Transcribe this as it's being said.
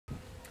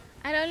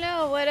I don't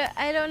know.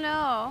 I don't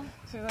know.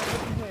 You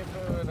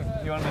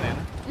want a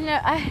banana? No,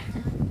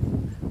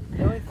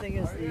 The only thing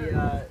is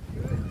the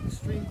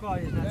stream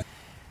quality is not.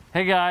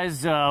 Hey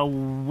guys,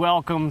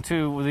 welcome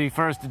to the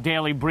first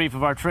daily brief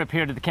of our trip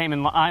here to the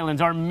Cayman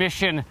Islands. Our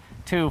mission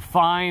to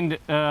find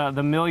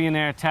the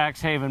millionaire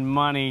tax haven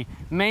money,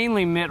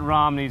 mainly Mitt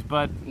Romney's,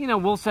 but you know,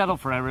 we'll settle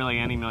for really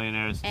any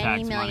millionaire's tax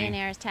money. any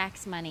millionaire's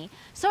tax money.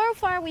 So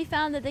far, we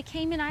found that the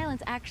Cayman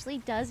Islands actually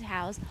does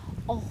house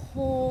a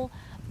whole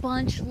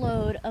bunch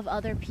load of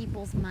other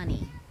people's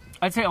money.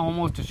 I'd say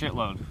almost a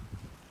shitload.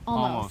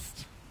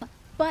 Almost.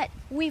 But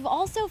we've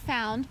also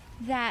found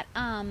that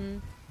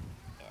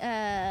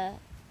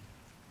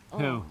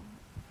Who?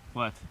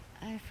 What?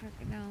 I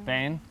forget. No.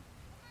 Bain?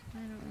 I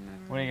don't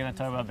remember. What are you going to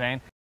talk about, Bain?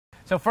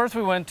 So first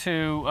we went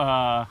to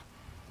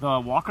the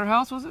Walker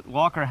House, was it?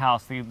 Walker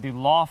House, the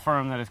law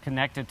firm that is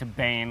connected to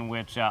Bain,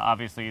 which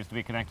obviously used to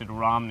be connected to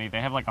Romney.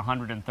 They have like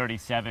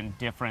 137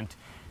 different,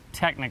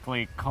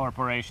 technically,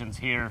 corporations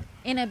here.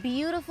 In a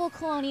beautiful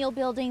colonial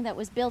building that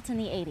was built in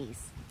the 80s.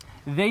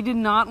 They did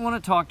not want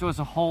to talk to us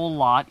a whole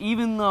lot,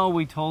 even though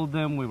we told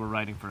them we were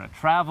writing for a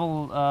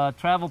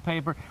travel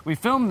paper. We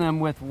filmed them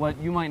with what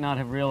you might not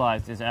have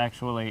realized is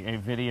actually a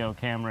video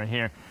camera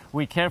here.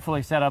 We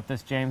carefully set up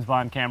this James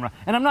Bond camera.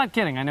 And I'm not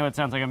kidding. I know it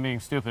sounds like I'm being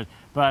stupid,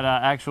 but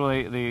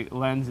actually the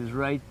lens is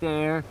right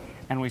there.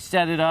 And we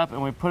set it up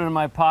and we put it in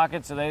my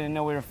pocket so they didn't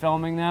know we were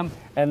filming them.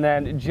 And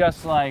then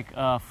just like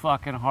a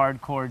fucking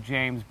hardcore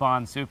James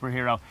Bond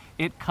superhero,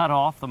 it cut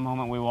off the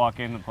moment we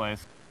walk into the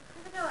place.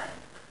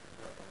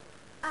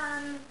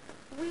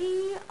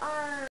 We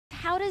are...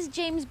 How does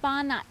James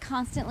Bond not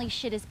constantly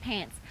shit his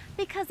pants?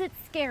 Because it's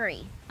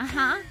scary.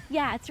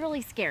 Yeah, it's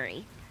really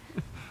scary.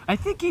 I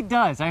think he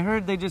does. I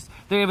heard they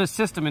have a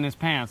system in his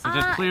pants that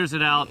just clears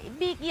it out.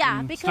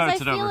 Yeah, because I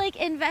feel over. like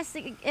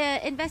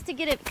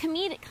investigative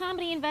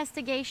comedy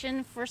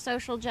investigation for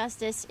social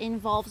justice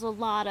involves a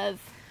lot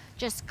of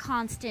just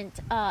constant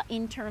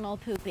internal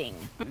pooping.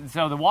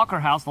 So the Walker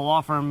House, the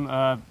law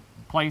firm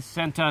place,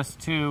 sent us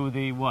to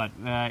the what?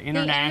 The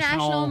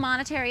International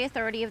Monetary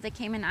Authority of the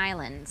Cayman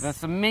Islands.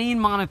 That's the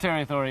main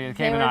monetary authority of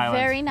the Cayman Islands. They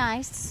were very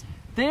nice.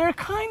 They're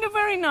kind of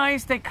very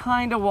nice. They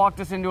kind of walked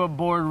us into a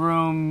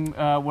boardroom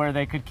where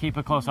they could keep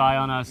a close eye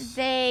on us.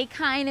 They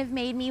kind of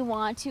made me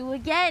want to,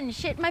 again,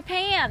 shit my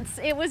pants.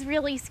 It was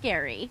really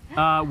scary.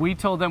 We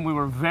told them we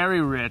were very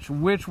rich,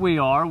 which we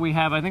are. We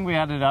have, I think we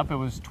added up, it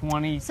was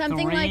 $23.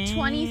 Something like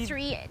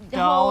 $23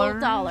 whole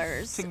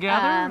dollars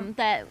together.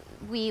 that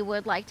we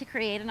would like to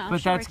create an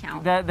offshore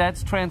account.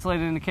 That's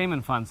translated into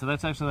Cayman funds, so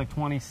that's actually like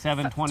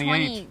 $27,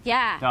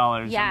 $28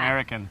 dollars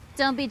American.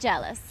 Don't be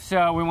jealous.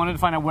 So we wanted to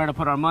find out where to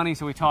put our money,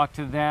 so we talked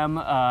to them.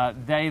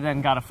 They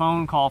then got a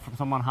phone call from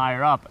someone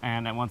higher up,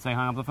 and once they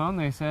hung up the phone,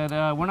 they said,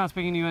 we're not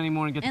speaking to you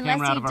anymore and get the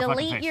camera out of our fucking face.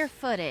 Unless you delete your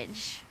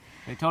footage.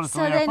 They told us to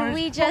so delete our then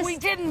footage, but we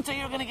didn't, so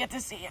you're going to get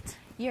to see it.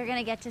 You're going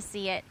to get to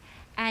see it,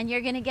 and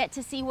you're going to get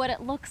to see what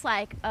it looks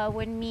like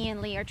when me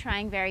and Lee are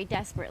trying very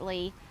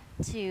desperately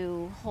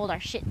to hold our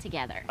shit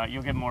together.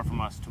 You'll get more from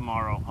us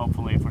tomorrow,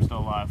 hopefully, if we're still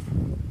alive.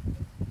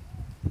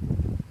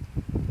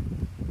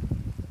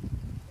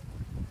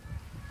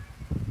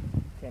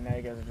 Okay, now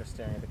you guys are just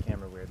staring at the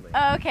camera weirdly.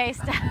 Okay,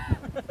 stop.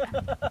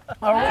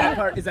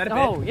 Is that a bit?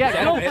 Oh,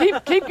 yeah,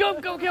 keep going,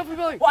 go,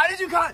 Why did you cut?